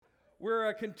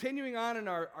We're continuing on in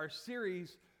our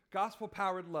series,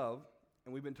 Gospel-Powered Love,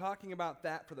 and we've been talking about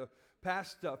that for the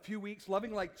past few weeks,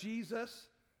 loving like Jesus,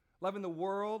 loving the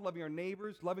world, loving our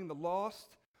neighbors, loving the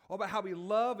lost, all about how we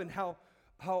love and how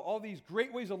all these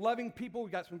great ways of loving people. We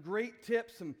got some great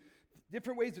tips, some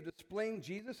different ways of displaying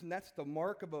Jesus, and that's the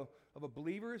mark of a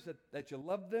believer, is that you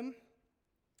love them.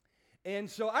 And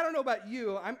so I don't know about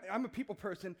you, I'm a people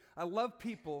person. I love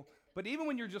people, but even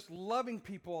when you're just loving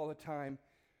people all the time,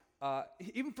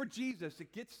 even for Jesus,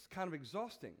 it gets kind of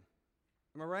exhausting.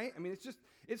 Am I right? I mean,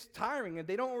 it's tiring, and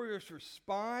they don't always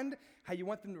respond how you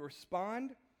want them to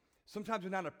respond. Sometimes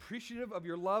they're not appreciative of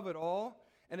your love at all,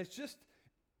 and it's just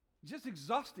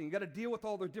exhausting. You got to deal with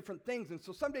all their different things, and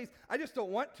so some days I just don't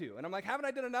want to, and I'm like, haven't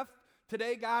I done enough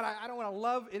today, God? I don't want to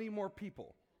love any more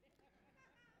people.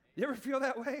 You ever feel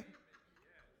that way?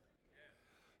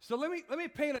 So let me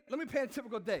paint a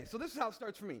typical day. So this is how it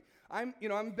starts for me. I'm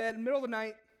in bed in the middle of the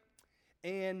night.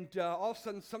 And all of a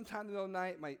sudden, sometime in the middle of the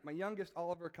night, my youngest,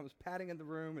 Oliver, comes padding in the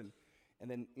room,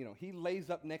 and then, he lays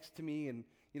up next to me and,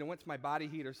 wants my body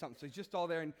heat or something. So he's just all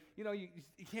there, and,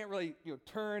 you can't really,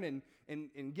 turn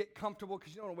and get comfortable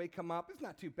because you don't want to wake him up. It's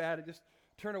not too bad. I just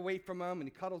turn away from him, and he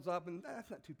cuddles up, and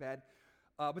that's not too bad.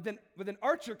 But then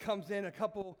Archer comes in a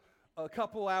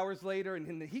couple hours later, and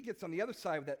then he gets on the other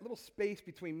side of that little space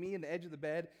between me and the edge of the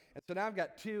bed. And so now I've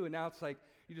got two, and now it's like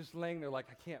you're just laying there like,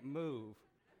 I can't move.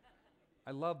 I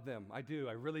love them. I do.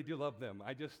 I really do love them.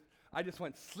 I just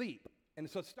want sleep. And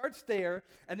so it starts there,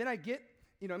 and then I get,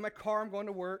 in my car, I'm going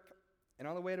to work, and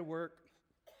on the way to work,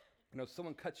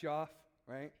 someone cuts you off,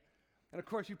 right? And of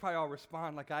course, you probably all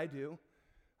respond like I do.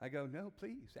 I go, no,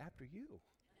 please, after you.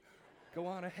 Go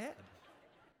on ahead.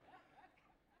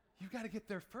 You got to get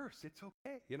there first. It's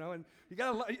okay, and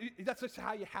that's just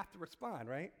how you have to respond,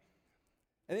 right?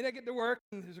 And then I get to work,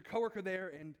 and there's a coworker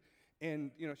there, and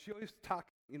she always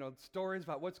talks, stories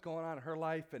about what's going on in her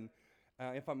life, and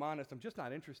if I'm honest, I'm just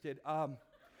not interested.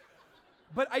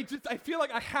 But I feel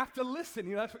like I have to listen.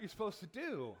 That's what you're supposed to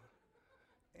do.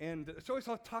 And so always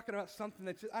talking about something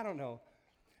that's I don't know.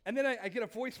 And then I get a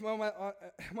voicemail when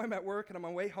I'm at work, and I'm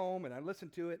on my way home, and I listen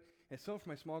to it. And it's someone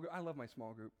from my small group. I love my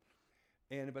small group.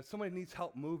 But somebody needs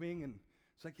help moving, and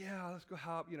it's like, yeah, let's go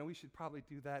help. We should probably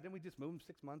do that. And we just moved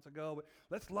 6 months ago, but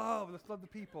let's love the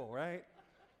people, right?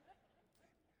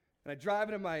 And I drive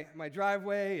into my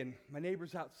driveway, and my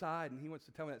neighbor's outside, and he wants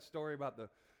to tell me that story about the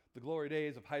glory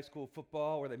days of high school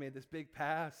football where they made this big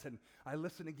pass, and I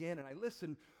listen again, and I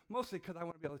listen mostly because I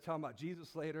want to be able to tell him about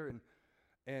Jesus later,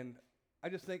 and I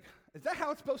just think, is that how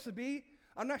it's supposed to be?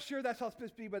 I'm not sure that's how it's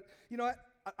supposed to be, but you know what?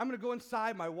 I'm going to go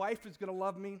inside. My wife is going to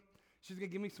love me. She's going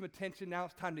to give me some attention. Now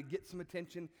it's time to get some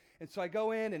attention. And so I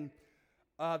go in, and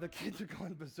the kids are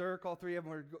going berserk. All three of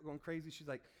them are going crazy. She's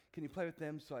like, can you play with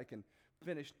them so I can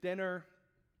finish dinner?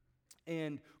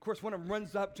 And of course, one of them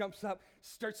runs up, jumps up,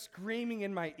 starts screaming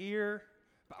in my ear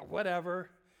about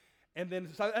whatever. And then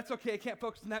so that's okay, I can't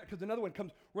focus on that because another one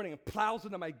comes running and plows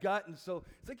into my gut. And so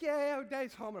it's like, yeah,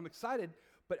 Daddy's home. And I'm excited,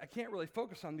 but I can't really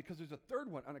focus on it because there's a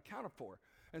third one unaccounted for.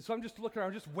 And so I'm just looking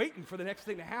around, just waiting for the next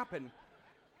thing to happen.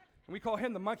 And we call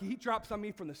him the monkey. He drops on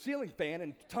me from the ceiling fan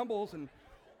and tumbles, and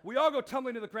we all go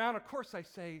tumbling to the ground. Of course, I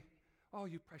say, oh,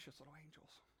 you precious little angels.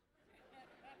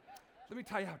 Let me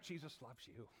tell you how Jesus loves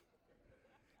you.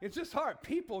 It's just hard.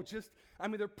 People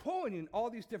they're pulling in all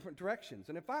these different directions.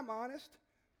 And if I'm honest,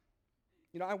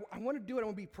 I want to do it. I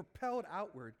want to be propelled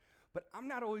outward. But I'm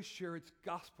not always sure it's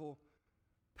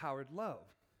gospel-powered love.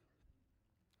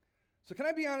 So can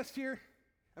I be honest here?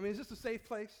 Is this a safe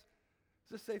place?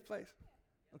 Is this a safe place?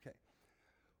 Okay.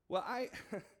 Well, I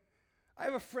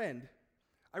have a friend.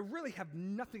 I really have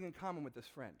nothing in common with this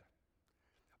friend.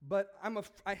 But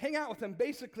I hang out with him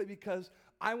basically because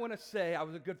I want to say I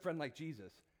was a good friend like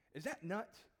Jesus. Is that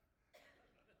nuts?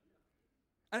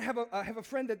 I have a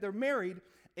friend that they're married,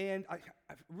 and I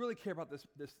really care about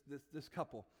this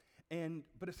couple.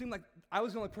 But it seemed like I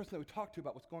was the only person that would talk to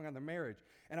about what's going on in their marriage.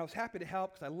 And I was happy to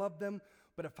help because I loved them.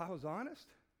 But if I was honest,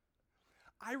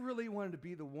 I really wanted to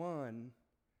be the one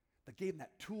that gave them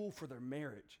that tool for their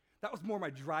marriage. That was more my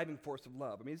driving force of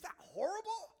love. Is that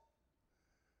horrible?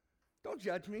 Don't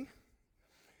judge me.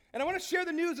 And I want to share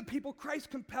the news of people. Christ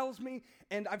compels me,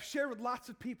 and I've shared with lots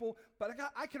of people, but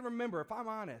I can remember, if I'm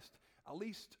honest, at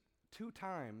least 2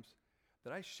 times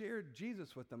that I shared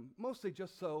Jesus with them, mostly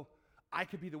just so I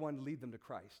could be the one to lead them to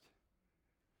Christ.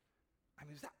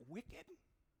 Is that wicked?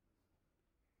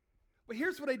 But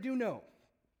here's what I do know.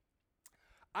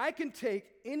 I can take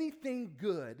anything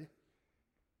good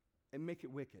and make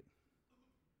it wicked.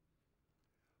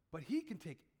 But he can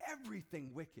take everything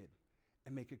wicked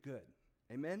and make it good.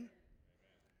 Amen?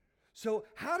 So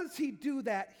how does he do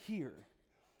that here?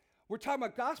 We're talking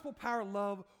about gospel power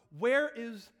love. Where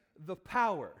is the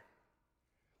power?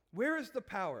 Where is the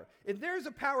power? If there's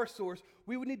a power source,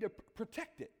 we would need to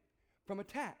protect it from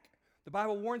attack. The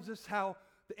Bible warns us how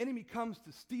the enemy comes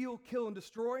to steal, kill, and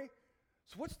destroy.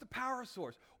 So what's the power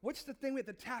source? What's the thing we have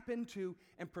to tap into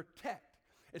and protect?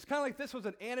 It's kind of like this was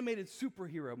an animated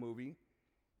superhero movie.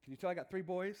 Can you tell I got 3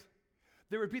 boys?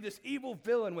 There would be this evil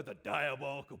villain with a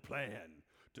diabolical plan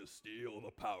to steal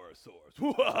the power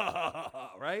source.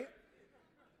 Right?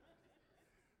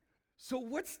 So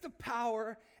what's the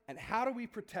power and how do we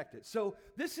protect it? So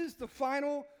this is the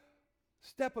final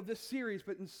step of this series,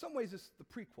 but in some ways it's the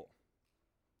prequel.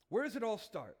 Where does it all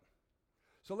start?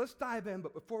 So let's dive in,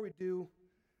 but before we do,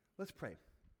 let's pray.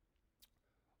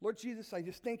 Lord Jesus, I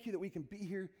just thank you that we can be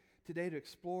here today to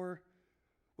explore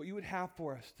what you would have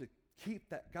for us to keep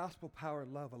that gospel power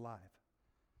love alive.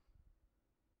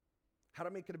 How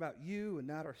to make it about you and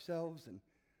not ourselves. And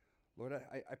Lord,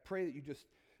 I pray that you just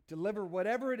deliver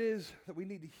whatever it is that we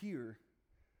need to hear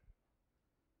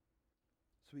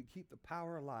so we keep the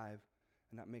power alive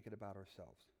and not make it about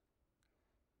ourselves.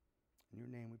 In your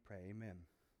name we pray, amen.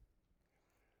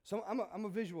 So I'm a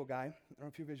visual guy. I don't know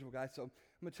if you're a visual guy, so I'm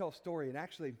going to tell a story. And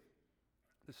actually,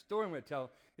 the story I'm going to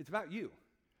tell, it's about you.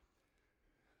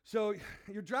 So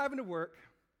you're driving to work,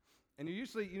 and you're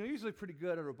usually pretty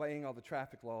good at obeying all the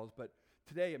traffic laws, but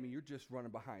today, you're just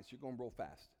running behind, so you're going real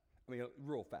fast.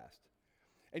 Real fast.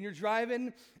 And you're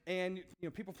driving, and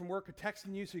people from work are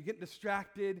texting you, so you're getting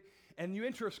distracted, and you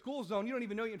enter a school zone. You don't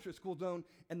even know you enter a school zone,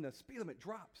 and the speed limit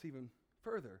drops even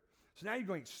further. So now you're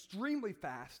going extremely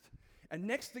fast, and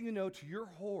next thing you know, to your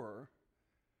horror,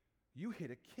 you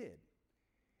hit a kid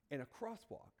in a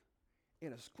crosswalk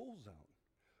in a school zone,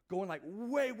 going like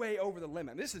way, way over the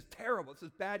limit. This is terrible. This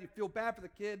is bad. You feel bad for the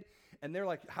kid, and they're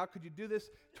like, how could you do this?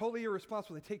 Totally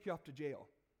irresponsible. They take you off to jail.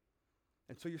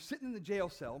 And so you're sitting in the jail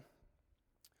cell,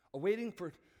 awaiting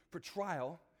for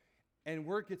trial, and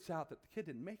word gets out that the kid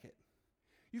didn't make it.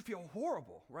 You feel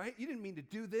horrible, right? You didn't mean to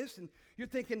do this, and you're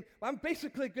thinking, well, I'm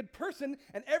basically a good person,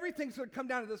 and everything's going to come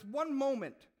down to this one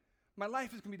moment. My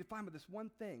life is going to be defined by this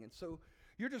one thing. And so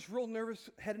you're just real nervous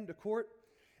heading to court,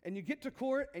 and you get to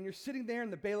court, and you're sitting there,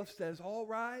 and the bailiff says, all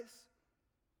rise.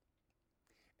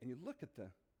 And you look at the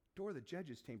door of the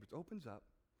judge's chambers, opens up,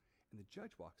 and the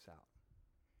judge walks out.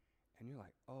 And you're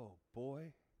like, oh,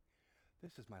 boy,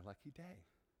 this is my lucky day.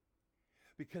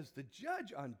 Because the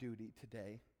judge on duty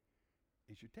today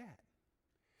is your dad.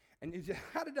 And you say,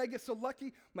 how did I get so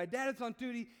lucky? My dad is on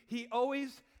duty. He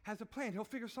always has a plan. He'll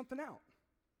figure something out.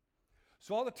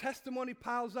 So all the testimony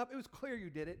piles up. It was clear you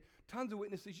did it. Tons of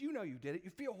witnesses. You know you did it. You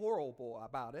feel horrible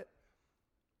about it.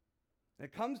 And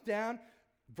it comes down.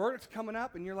 Verdict's coming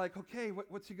up. And you're like, okay,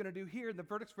 what's he going to do here? And the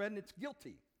verdict's read and it's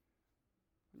guilty.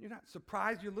 And you're not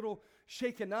surprised. You're a little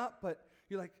shaken up. But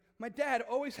you're like, my dad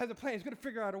always has a plan. He's going to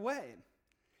figure out a way.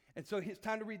 And so it's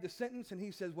time to read the sentence. And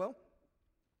he says, well,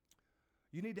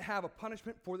 you need to have a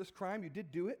punishment for this crime. You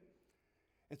did do it.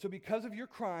 And so because of your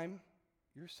crime,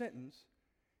 your sentence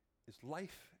is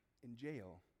life in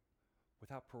jail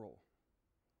without parole.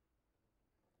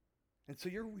 And so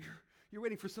you're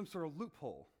waiting for some sort of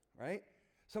loophole, right?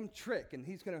 Some trick, and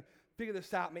he's going to figure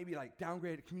this out, maybe like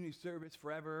downgrade to community service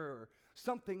forever or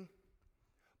something.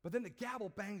 But then the gavel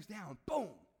bangs down, boom,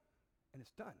 and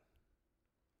it's done.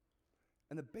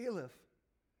 And the bailiff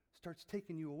starts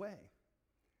taking you away.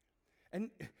 And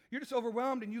you're just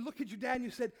overwhelmed, and you look at your dad and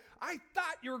you said, I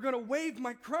thought you were going to waive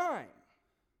my crime.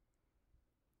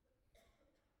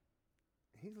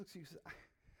 And he looks at you and says,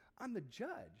 I'm the judge.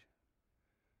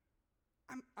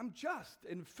 I'm just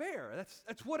and fair.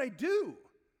 That's what I do.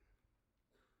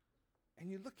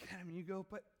 And you look at him and you go,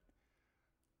 but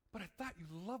I thought you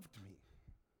loved me.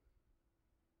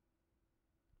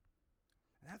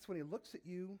 And that's when he looks at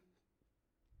you,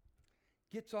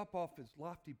 gets up off his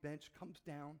lofty bench, comes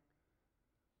down,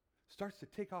 starts to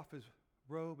take off his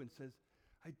robe and says,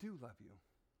 I do love you.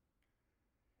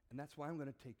 And that's why I'm going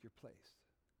to take your place.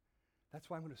 That's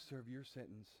why I'm going to serve your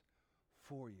sentence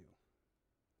for you.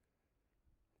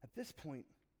 At this point,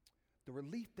 the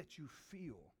relief that you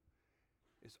feel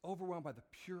is overwhelmed by the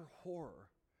pure horror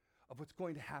of what's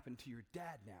going to happen to your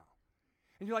dad now.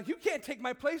 And you're like, you can't take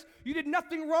my place. You did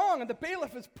nothing wrong. And the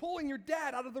bailiff is pulling your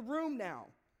dad out of the room now.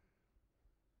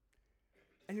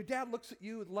 And your dad looks at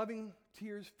you with loving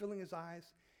tears filling his eyes,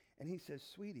 and he says,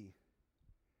 sweetie,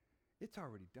 it's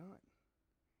already done.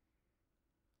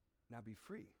 Now be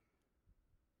free.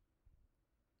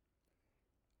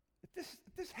 If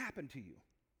this happened to you,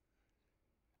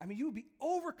 you would be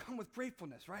overcome with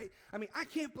gratefulness, right? I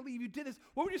can't believe you did this.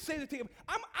 What would you say to the thing?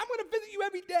 I'm going to visit you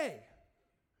every day.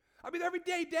 I'll be there every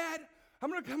day, Dad. I'm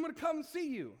gonna come and see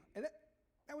you. And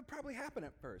that would probably happen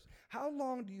at first. How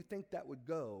long do you think that would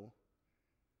go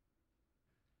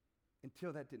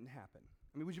until that didn't happen?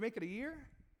 I mean, would you make it a year?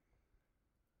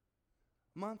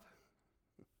 A month?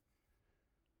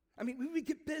 I mean, we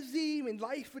get busy, and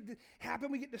life would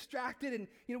happen, we get distracted, and,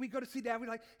 we go to see Dad, we're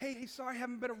like, hey, sorry, I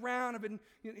haven't been around,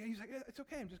 he's like, it's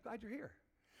okay, I'm just glad you're here.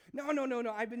 No,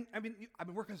 I've been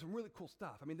working on some really cool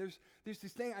stuff. I mean, there's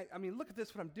this thing, I mean, look at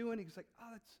this, what I'm doing. He's like,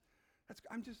 oh,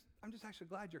 I'm just actually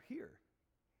glad you're here.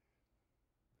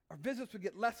 Our visits would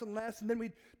get less and less, and then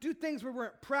we'd do things we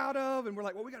weren't proud of, and we're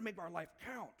like, well, we got to make our life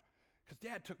count, because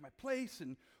Dad took my place,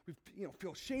 and we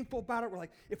feel shameful about it. We're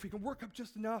like, if we can work up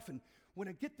just enough, and when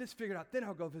I get this figured out, then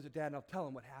I'll go visit Dad, and I'll tell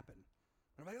him what happened.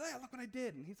 And I'm like, yeah, look what I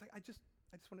did. And he's like, I just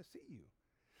want to see you.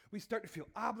 We start to feel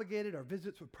obligated. Our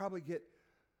visits would probably get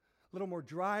a little more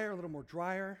drier.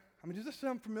 I mean, does this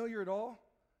sound familiar at all?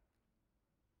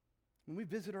 When we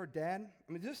visit our dad,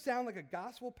 I mean, does this sound like a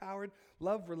gospel-powered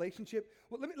love relationship?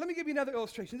 Well, let me give you another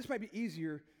illustration. This might be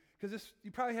easier, because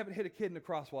you probably haven't hit a kid in a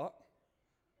crosswalk.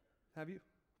 Have you?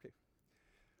 Okay.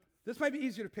 This might be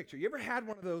easier to picture. You ever had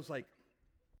one of those, like,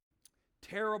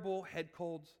 terrible head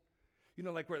colds?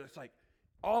 Like where it's like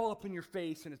all up in your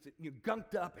face, and it's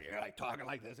gunked up, and you're like talking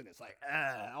like this, and it's like,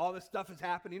 all this stuff is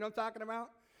happening. You know what I'm talking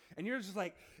about? And you're just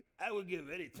like, I would give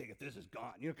anything if this is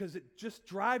gone, because it just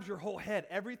drives your whole head.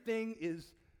 Everything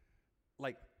is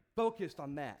like focused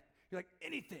on that. You're like,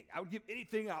 anything. I would give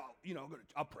anything. I'll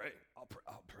pray. I'll pray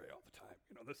all the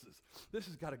time. This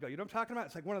has got to go. You know what I'm talking about?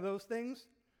 It's like one of those things.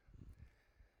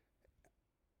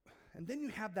 And then you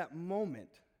have that moment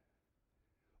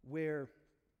where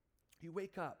you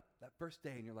wake up that first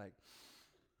day and you're like,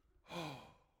 oh,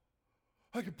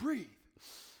 I can breathe.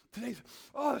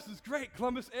 This is great.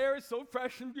 Columbus air is so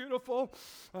fresh and beautiful.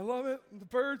 I love it. The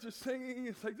birds are singing.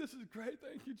 It's like, this is great.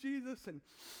 Thank you, Jesus. And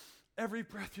every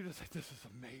breath you're just like, this is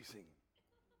amazing.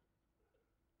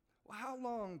 Well, how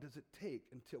long does it take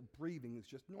until breathing is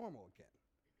just normal again?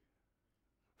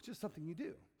 It's just something you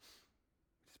do.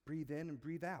 Just breathe in and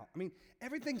breathe out. I mean,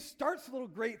 everything starts a little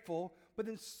grateful, but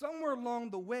then somewhere along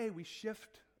the way we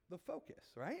shift the focus,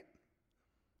 right?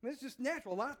 I mean, it's just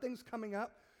natural. A lot of things coming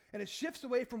up. And it shifts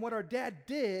away from what our dad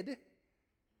did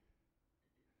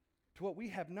to what we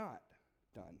have not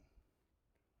done.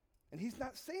 And he's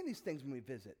not saying these things when we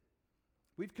visit.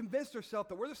 We've convinced ourselves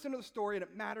that we're the center of the story and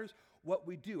it matters what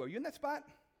we do. Are you in that spot?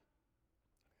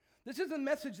 This is the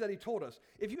message that he told us.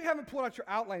 If you haven't pulled out your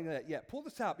outline of that yet, pull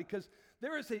this out, because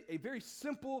there is a very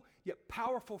simple yet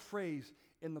powerful phrase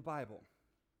in the Bible.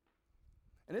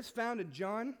 And it's found in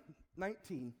John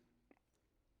 19.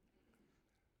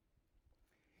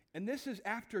 And this is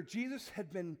after Jesus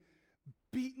had been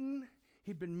beaten,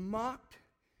 he'd been mocked,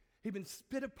 he'd been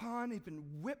spit upon, he'd been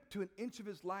whipped to an inch of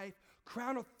his life,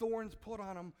 crown of thorns put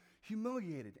on him,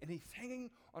 humiliated, and he's hanging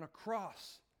on a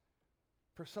cross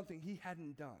for something he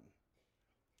hadn't done.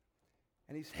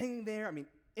 And he's hanging there,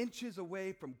 inches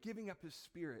away from giving up his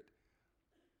spirit.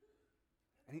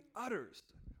 And he utters,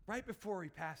 right before he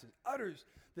passes,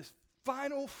 this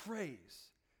final phrase.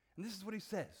 And this is what he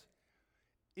says.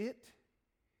 It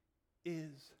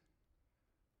is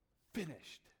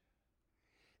finished.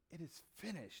 It is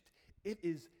finished. It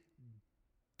is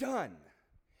done.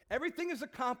 Everything is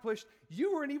accomplished.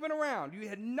 You weren't even around. You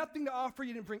had nothing to offer.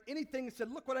 You didn't bring anything and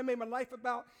said, look what I made my life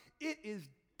about. It is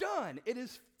done. It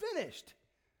is finished.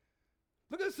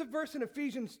 Look at this verse in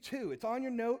Ephesians 2. It's on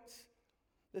your notes.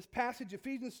 This passage,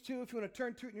 Ephesians 2, if you want to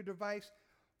turn to it in your device,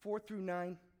 4 through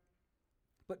 9.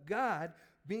 But God,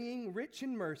 being rich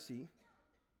in mercy,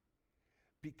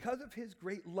 because of his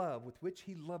great love with which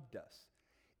he loved us,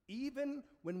 even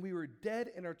when we were dead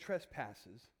in our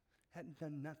trespasses, hadn't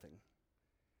done nothing,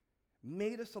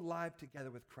 made us alive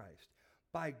together with Christ.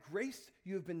 By grace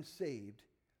you have been saved,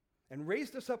 and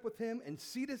raised us up with him, and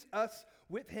seated us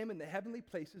with him in the heavenly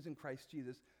places in Christ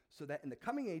Jesus, so that in the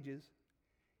coming ages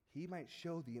he might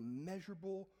show the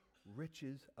immeasurable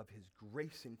riches of his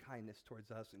grace and kindness towards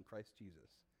us in Christ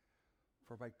Jesus.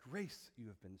 For by grace you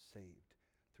have been saved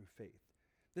through faith.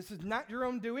 This is not your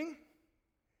own doing.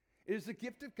 It is the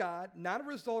gift of God, not a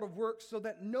result of works, so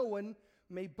that no one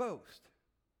may boast.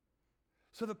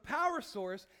 So the power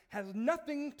source has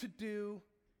nothing to do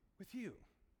with you.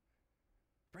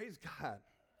 Praise God.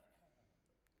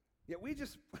 Yet we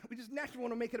just naturally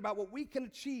want to make it about what we can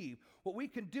achieve, what we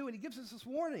can do, and he gives us this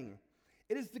warning.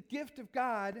 It is the gift of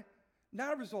God,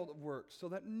 not a result of works, so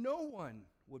that no one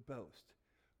would boast.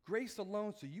 Grace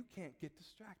alone, so you can't get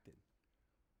distracted.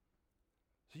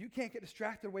 So you can't get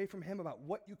distracted away from him about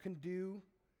what you can do,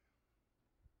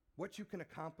 what you can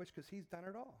accomplish, because he's done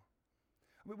it all.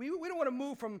 We don't want to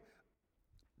move from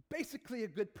basically a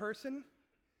good person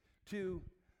to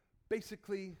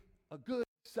basically a good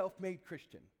self-made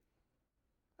Christian.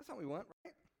 That's not what we want,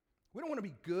 right? We don't want to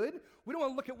be good. We don't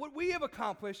want to look at what we have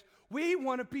accomplished. We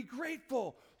want to be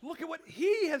grateful. Look at what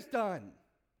he has done.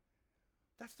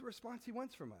 That's the response he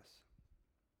wants from us.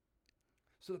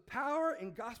 So the power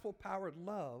in gospel-powered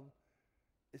love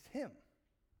is him.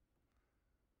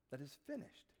 That is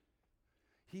finished.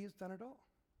 He has done it all.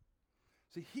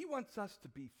 See, he wants us to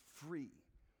be free.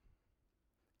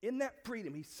 In that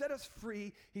freedom, he set us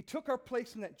free. He took our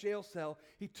place in that jail cell.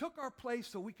 He took our place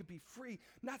so we could be free,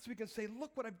 not so we can say,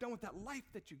 look what I've done with that life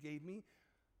that you gave me,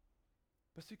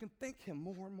 but so you can thank him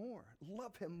more and more,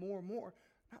 love him more and more,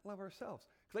 not love ourselves.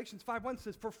 Galatians 5:1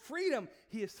 says, for freedom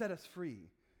he has set us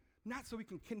free, not so we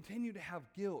can continue to have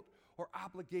guilt or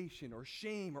obligation or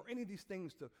shame or any of these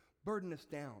things to burden us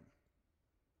down.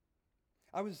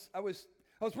 I was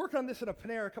working on this in a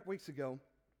Panera a couple weeks ago.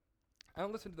 I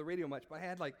don't listen to the radio much, but I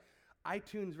had like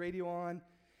iTunes radio on,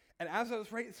 and as I was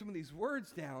writing some of these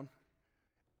words down,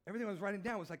 everything I was writing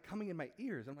down was like coming in my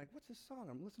ears. I'm like, what's this song?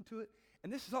 I'm listening to it,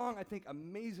 and this song, I think,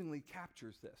 amazingly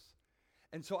captures this.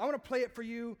 And so I want to play it for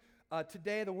you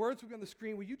today. The words will be on the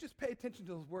screen. Will you just pay attention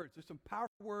to those words? There's some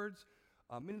powerful words,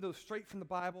 many of those straight from the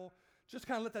Bible. Just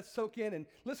kind of let that soak in. And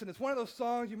listen, it's one of those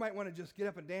songs you might want to just get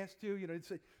up and dance to. You know,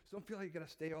 so don't feel like you got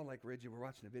to stay all like rigid. We're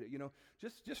watching a video. You know,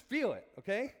 just feel it,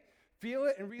 okay? Feel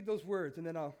it and read those words, and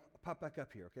then I'll pop back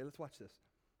up here, okay? Let's watch this.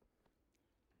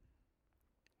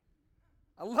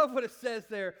 I love what it says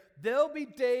there. There'll be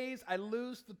days I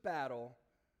lose the battle,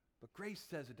 but grace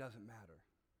says it doesn't matter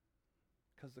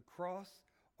because the cross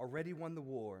already won the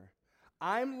war.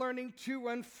 I'm learning to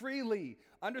run freely,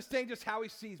 understand just how he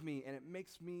sees me, and it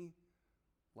makes me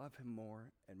love him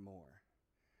more and more.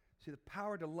 See, the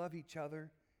power to love each other,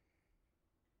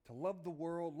 to love the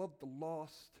world, love the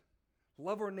lost,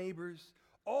 love our neighbors,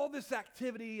 all this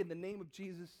activity in the name of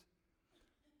Jesus,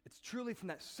 it's truly from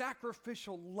that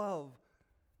sacrificial love.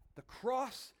 The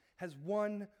cross has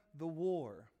won the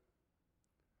war.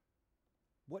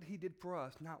 What he did for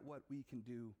us, not what we can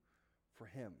do for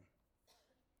him.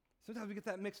 Sometimes we get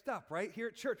that mixed up, right? Here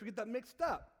at church, we get that mixed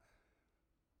up.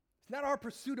 It's not our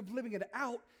pursuit of living it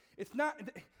out. It's not,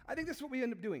 I think this is what we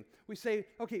end up doing. We say,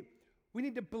 okay, we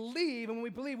need to believe, and when we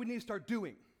believe, we need to start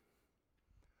doing.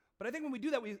 But I think when we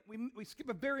do that, we skip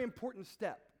a very important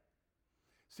step.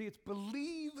 See, it's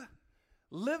believe,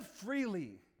 live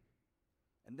freely,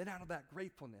 and then out of that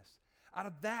gratefulness, out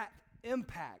of that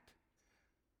impact,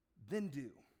 then do.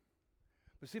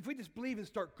 But see, if we just believe and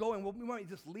start going, well, we might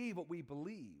just leave what we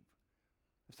believe.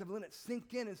 Instead of letting it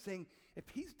sink in and saying, if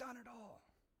he's done it all,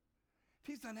 if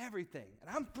he's done everything, and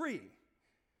I'm free,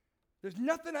 there's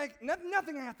nothing I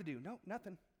have to do. No,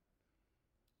 nothing.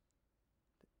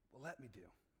 Well, let me do.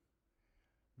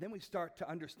 Then we start to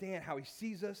understand how he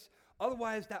sees us.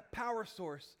 Otherwise, that power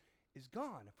source is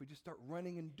gone if we just start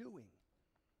running and doing.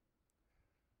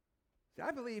 See,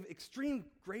 I believe extreme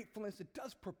gratefulness, it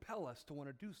does propel us to want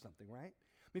to do something, right?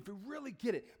 I mean, if we really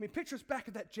get it. I mean, picture us back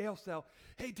at that jail cell.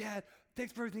 Hey, Dad,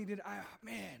 thanks for everything you did.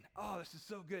 This is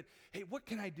so good. Hey, what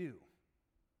can I do?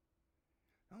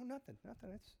 Oh, nothing.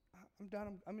 I'm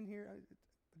done. I'm in here.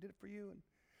 I did it for you.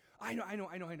 And I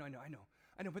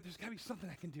know, but there's got to be something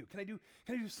I can do. Can I do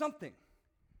something?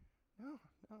 No,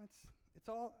 it's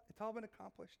all been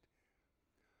accomplished.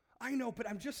 I know, but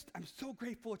I'm so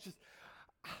grateful. It's just,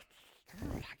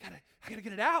 I gotta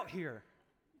get it out here.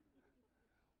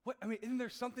 What, I mean, isn't there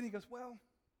something? He goes, well,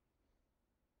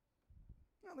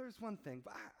 no, there's one thing,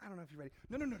 but I don't know if you're ready.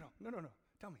 No,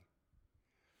 tell me.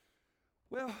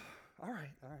 Well, all right.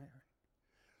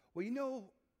 Well, you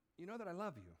know that I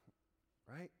love you,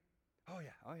 right? Oh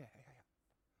yeah.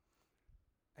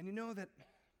 And you know that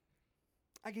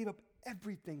I gave up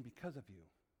everything because of you,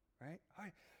 right? Oh,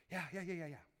 yeah.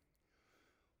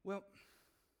 Well,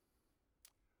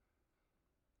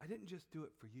 I didn't just do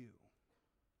it for you.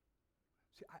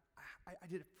 See, I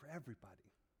did it for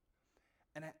everybody.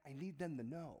 And I need them to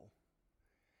know.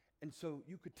 And so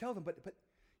you could tell them, but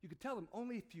you could tell them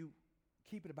only if you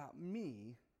keep it about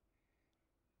me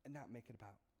and not make it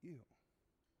about you.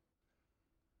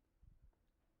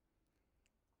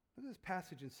 Look at this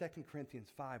passage in 2 Corinthians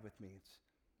 5 with me.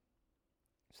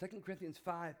 It's 2 Corinthians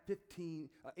 5,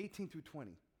 18 through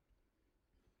 20.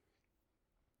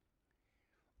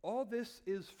 All this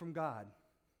is from God,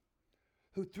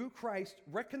 who through Christ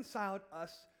reconciled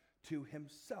us to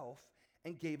himself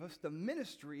and gave us the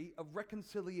ministry of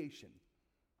reconciliation.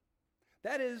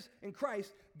 That is, in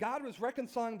Christ, God was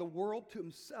reconciling the world to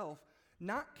himself,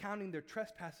 not counting their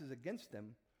trespasses against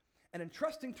them, and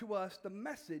entrusting to us the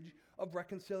message of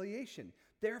reconciliation.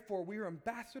 Therefore, we are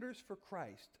ambassadors for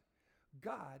Christ,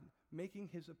 God making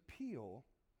his appeal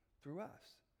through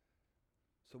us.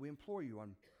 So we implore you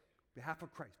on behalf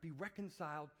of Christ, be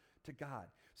reconciled to God.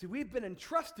 See, we've been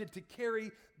entrusted to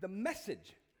carry the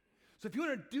message. So if you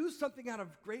want to do something out of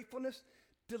gratefulness,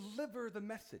 deliver the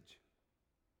message.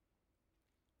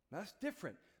 Now, that's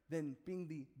different than being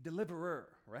the deliverer,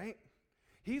 right?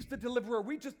 He's the deliverer.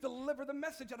 We just deliver the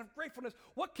message out of gratefulness.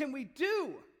 What can we do?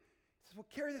 He says, well,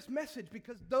 carry this message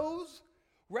because those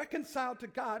reconciled to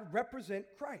God represent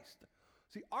Christ.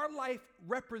 See, our life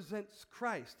represents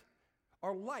Christ.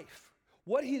 Our life.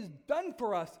 What he's done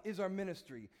for us is our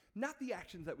ministry, not the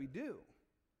actions that we do.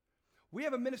 We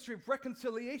have a ministry of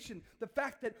reconciliation. The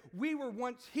fact that we were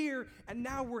once here and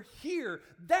now we're here,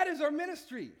 that is our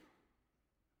ministry.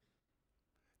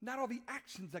 Not all the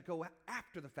actions that go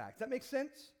after the fact. Does that make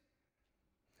sense?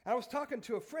 I was talking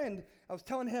to a friend. I was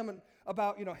telling him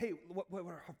about, hey, what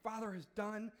our father has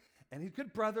done, and he's a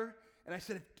good brother. And I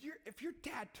said, if your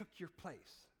dad took your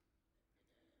place,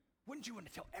 wouldn't you want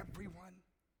to tell everyone?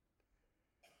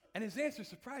 And his answer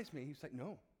surprised me. He's like,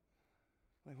 no.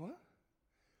 I'm like, what?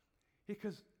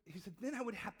 Because he said, then I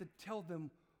would have to tell them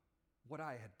what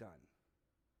I had done.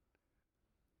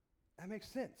 That makes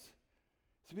sense.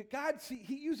 So God,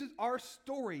 he uses our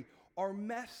story, our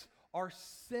mess, our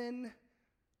sin,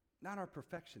 not our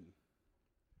perfection.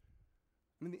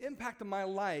 I mean, the impact of my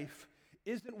life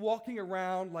isn't walking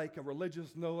around like a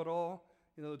religious know-it-all.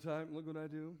 The time, look what I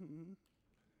do.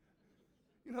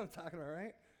 You know what I'm talking about,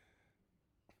 right?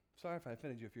 Sorry if I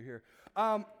offended you if you're here.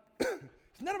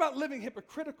 It's not about living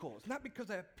hypocritical. It's not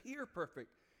because I appear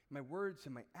perfect in my words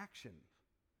and my action.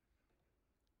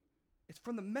 It's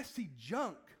from the messy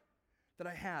junk that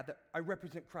I had that I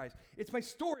represent Christ. It's my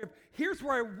story of here's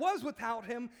where I was without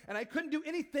him and I couldn't do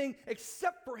anything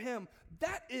except for him.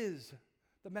 That is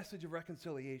the message of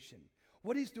reconciliation.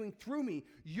 What he's doing through me.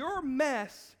 Your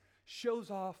mess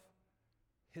shows off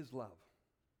his love.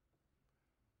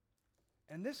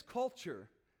 And this culture,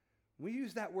 we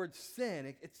use that word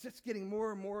sin, it's just getting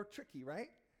more and more tricky, right?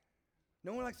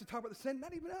 No one likes to talk about the sin,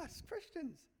 not even us,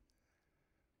 Christians.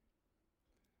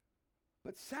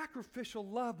 But sacrificial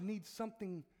love needs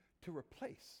something to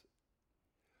replace.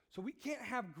 So we can't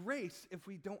have grace if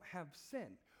we don't have sin.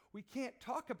 We can't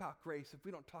talk about grace if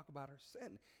we don't talk about our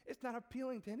sin. It's not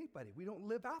appealing to anybody. We don't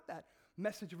live out that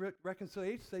message of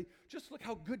reconciliation. Say, just look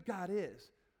how good God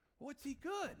is. Well, what's he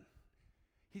good?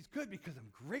 He's good because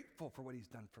I'm grateful for what he's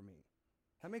done for me.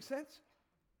 That make sense?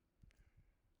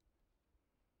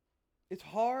 It's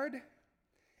hard.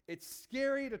 It's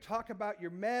scary to talk about your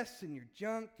mess and your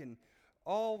junk and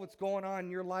all what's going on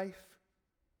in your life.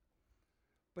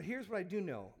 But here's what I do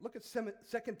know. Look at 2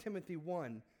 Timothy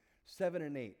 1, 7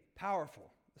 and 8. Powerful.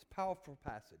 This powerful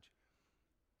passage.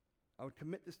 I would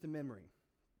commit this to memory.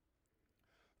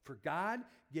 For God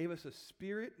gave us a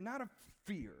spirit, not of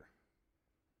fear.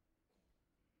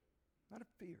 Not of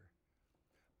fear,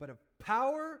 but of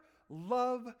power,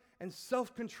 love, and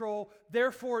self-control.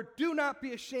 Therefore, do not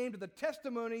be ashamed of the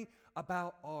testimony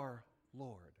about our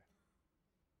Lord.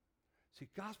 See,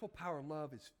 gospel power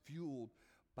love is fueled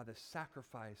by the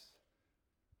sacrifice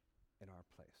in our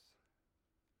place.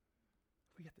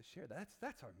 We have to share that.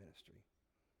 That's our ministry.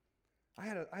 I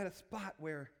had a spot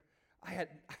where I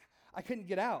couldn't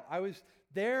get out. I was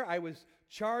there. I was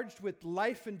charged with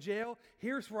life in jail.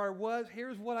 Here's where I was.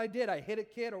 Here's what I did. I hit a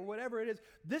kid or whatever it is.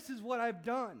 This is what I've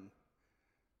done.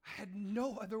 I had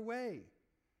no other way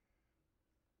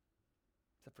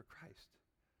except for Christ,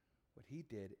 what he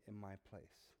did in my place.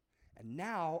 And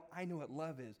now I know what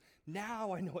love is.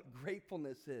 Now I know what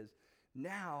gratefulness is.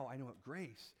 Now I know what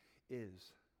grace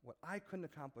is. What I couldn't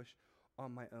accomplish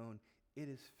on my own, it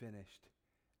is finished.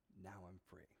 Now I'm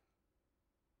free.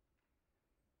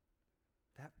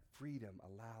 That freedom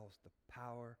allows the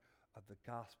power of the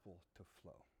gospel to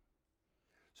flow.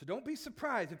 So don't be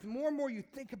surprised. If the more and more you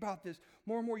think about this,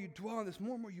 more and more you dwell on this,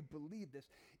 more and more you believe this,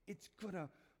 it's going to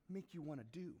make you want to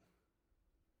do.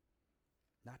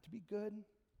 Not to be good,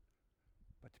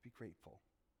 but to be grateful.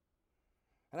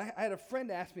 And I had a friend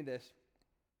ask me this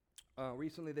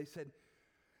recently. They said,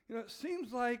 it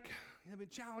seems like they've been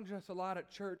challenging us a lot at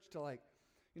church to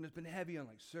it's been heavy on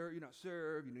serve,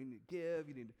 serve, you need to give,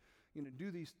 you need to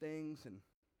do these things. And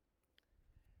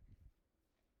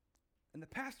the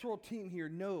pastoral team here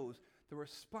knows the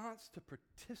response to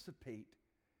participate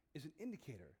is an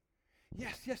indicator.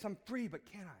 Yes, I'm free, but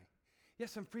can I?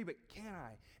 Yes, I'm free, but can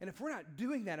I? And if we're not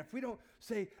doing that, if we don't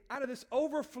say, out of this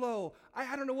overflow,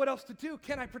 I don't know what else to do.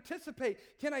 Can I participate?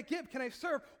 Can I give? Can I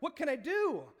serve? What can I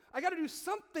do? I got to do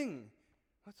something.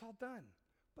 That's all done.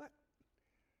 But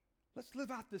Let's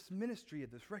live out this ministry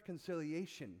of this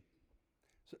reconciliation.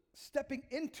 So stepping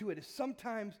into it is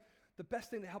sometimes the best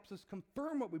thing that helps us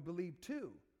confirm what we believe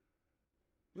too.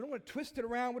 We don't want to twist it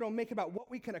around. We don't make it about what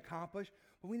we can accomplish,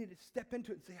 but we need to step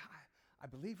into it and say, I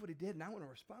believe what he did, and I want to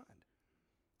respond.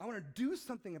 I want to do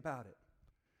something about it.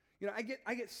 You know,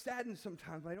 I get saddened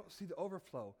sometimes when I don't see the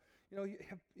overflow. You know, you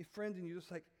have your friends and you're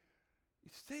just like,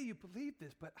 you say you believe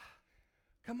this, but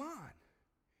come on.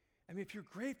 I mean, if you're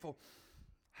grateful,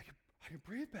 I can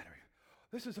breathe better.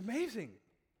 This is amazing.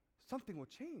 Something will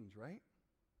change, right?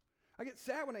 I get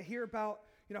sad when I hear about,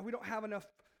 you know, we don't have enough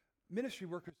ministry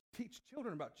workers to teach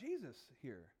children about Jesus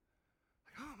here.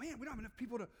 Like, oh man, we don't have enough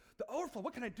people to overflow.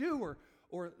 What can I do?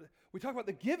 Or we talk about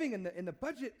the giving and the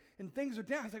budget and things are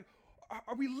down. It's like,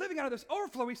 are we living out of this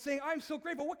overflow? Are we saying, I'm so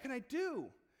grateful. What can I do?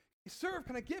 Serve,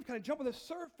 can I give? Can I jump on the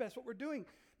Serve Fest? What we're doing,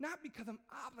 not because I'm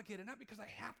obligated, not because I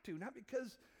have to, not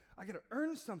because I got to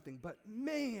earn something, but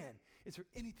man, is there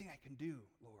anything I can do,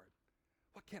 Lord?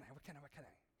 What can I?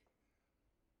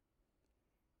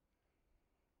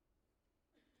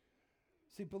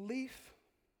 See, belief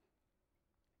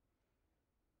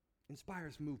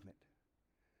inspires movement.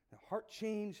 Now, heart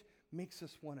change makes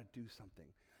us want to do something.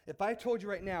 If I told you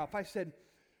right now, if I said,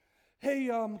 hey,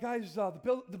 guys,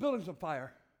 the building's on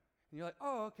fire, and you're like,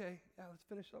 oh, okay, yeah, let's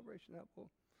finish celebration up. We'll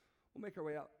make our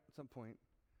way out at some point.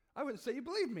 I wouldn't say you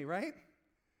believe me, right?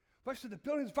 If I said the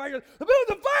building's on fire, the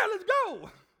building's on fire, let's go.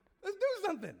 Let's do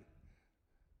something.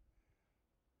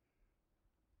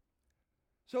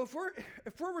 So if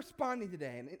we're responding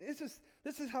today, and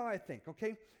this is how I think, okay?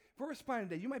 If we're responding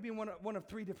today, you might be in one of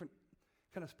three different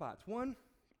kind of spots. One,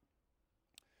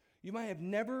 you might have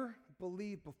never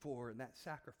believed before in that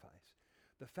sacrifice.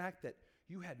 The fact that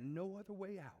you had no other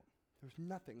way out. There's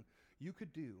nothing you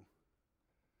could do.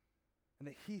 And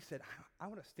that he said, I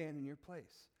want to stand in your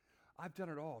place. I've done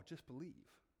it all. Just believe.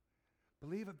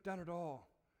 Believe I've done it all.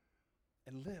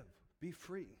 And live. Be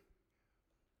free.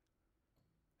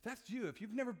 If that's you, if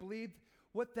you've never believed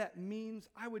what that means,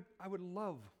 I would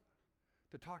love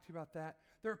to talk to you about that.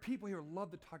 There are people here who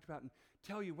love to talk about and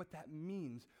tell you what that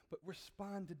means, but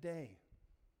respond today.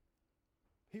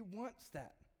 He wants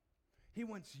that. He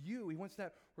wants you. He wants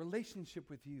that relationship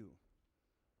with you.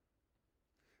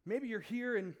 Maybe you're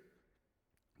here and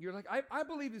you're like, I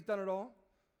believe he's done it all.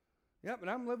 Yep,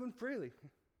 and I'm living freely.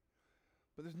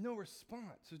 But there's no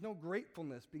response. There's no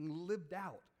gratefulness being lived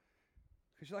out.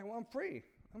 Because you're like, well, I'm free.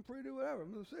 I'm free to do whatever.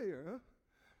 I'm going to say here, huh?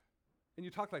 And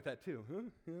you talk like that too, huh?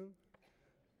 Yeah.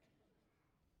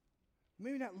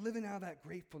 Maybe not living out of that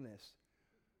gratefulness.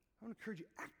 I want to encourage you,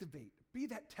 activate. Be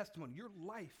that testimony. Your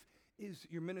life is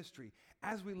your ministry.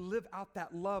 As we live out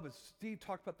that love, as Steve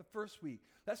talked about the first week,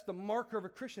 that's the marker of a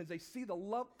Christian, as they see the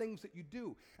love things that you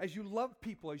do, as you love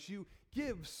people, as you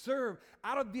give, serve,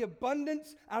 out of the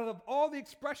abundance, out of all the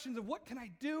expressions of what can I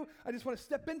do, I just want to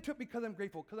step into it because I'm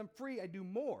grateful, because I'm free, I do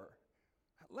more,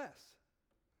 not less.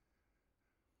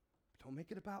 Don't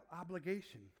make it about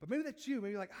obligation. But maybe that's you.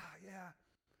 Maybe you're like, yeah,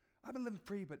 I've been living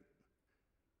free, but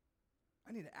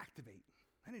I need to activate.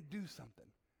 I need to do something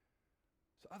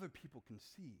so other people can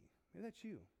see. Maybe that's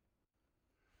you.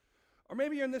 Or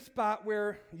maybe you're in this spot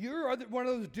where you're one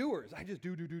of those doers. I just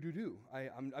do.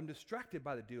 I'm distracted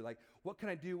by the do. Like, what can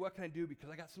I do? What can I do? Because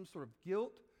I got some sort of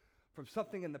guilt from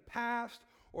something in the past.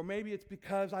 Or maybe it's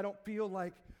because I don't feel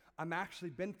like I'm actually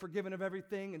been forgiven of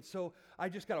everything. And so I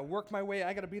just got to work my way.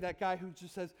 I got to be that guy who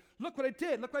just says, look what I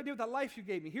did. Look what I did with that life you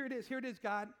gave me. Here it is,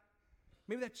 God.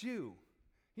 Maybe that's you.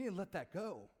 You need to let that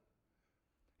go.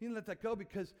 You need to let that go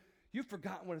because you've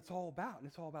forgotten what it's all about, and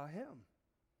it's all about him.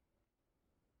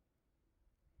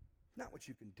 Not what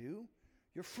you can do.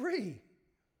 You're free.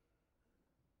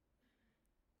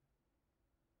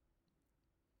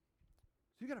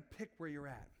 So you got to pick where you're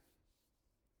at.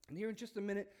 And here in just a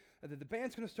minute, the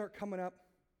band's going to start coming up,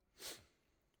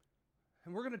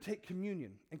 and we're going to take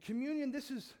communion. And communion,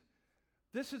 this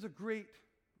is a great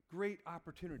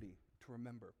opportunity to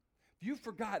remember. If you've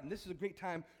forgotten, this is a great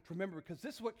time to remember, because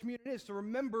this is what communion is, to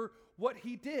remember what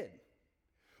he did.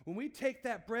 When we take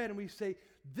that bread and we say,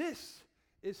 this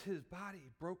is his body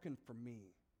broken for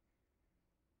me,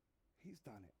 he's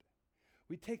done it.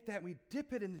 We take that and we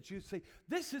dip it in the juice and say,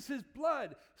 this is his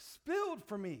blood spilled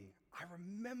for me. I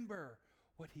remember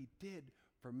what he did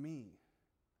for me.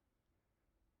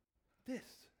 This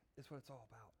is what it's all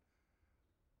about.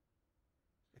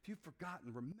 If you've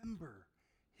forgotten, remember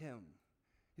him.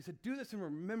 He said, do this in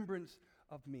remembrance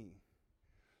of me.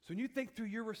 So when you think through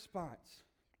your response,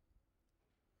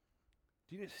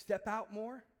 do you need to step out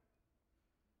more?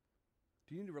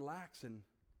 Do you need to relax and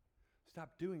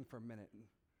stop doing for a minute and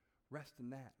rest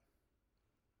in that?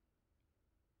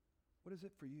 What is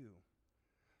it for you?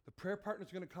 The prayer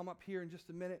partner's going to come up here in just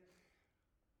a minute.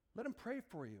 Let him pray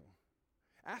for you.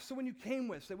 Ask the one you came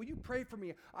with. Say, will you pray for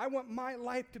me? I want my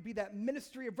life to be that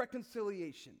ministry of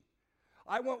reconciliation.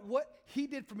 I want what he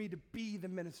did for me to be the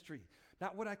ministry,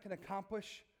 not what I can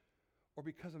accomplish or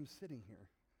because I'm sitting here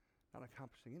not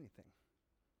accomplishing anything.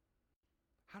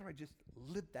 How do I just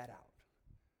live that out?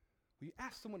 Will you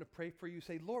ask someone to pray for you?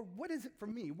 Say, Lord, what is it for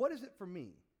me? What is it for me?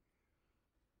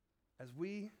 As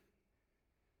we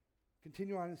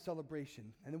continue on in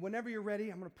celebration. And then whenever you're ready,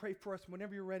 I'm going to pray for us.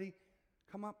 Whenever you're ready,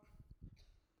 come up,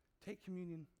 take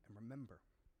communion, and remember.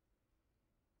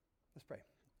 Let's pray.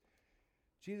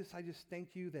 Jesus, I just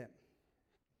thank you that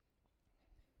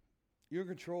you're in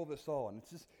control of this all. And it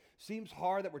just seems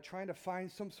hard that we're trying to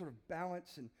find some sort of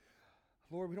balance. And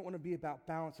Lord, we don't want to be about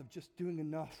balance of just doing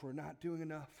enough or not doing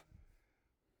enough.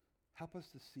 Help us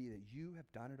to see that you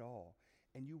have done it all.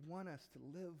 And you want us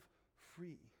to live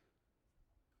free.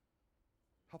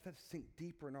 Help that sink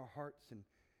deeper in our hearts and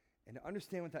to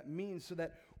understand what that means so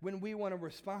that when we want to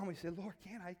respond, we say, Lord,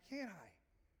 can I?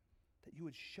 That you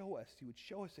would show us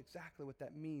exactly what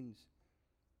that means.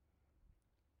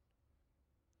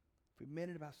 If we made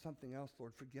it about something else,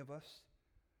 Lord, forgive us.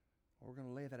 Or we're going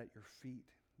to lay that at your feet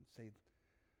and say,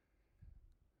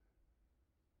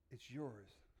 it's yours,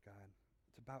 God.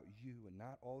 It's about you and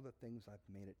not all the things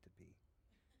I've made it to be.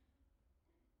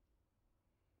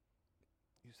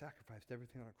 You sacrificed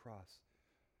everything on a cross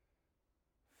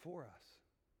for us.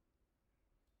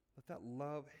 Let that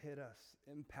love hit us,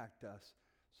 impact us,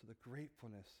 so the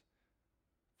gratefulness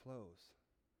flows.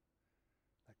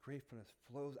 That gratefulness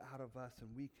flows out of us, and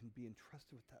we can be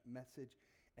entrusted with that message,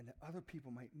 and that other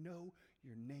people might know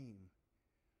your name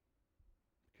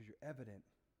because you're evident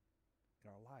in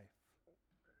our life.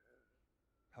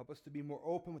 Help us to be more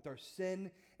open with our sin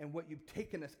and what you've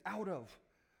taken us out of,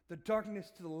 the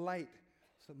darkness to the light,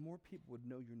 so more people would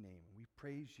know your name. We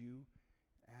praise you,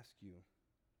 ask you,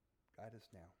 guide us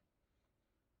now.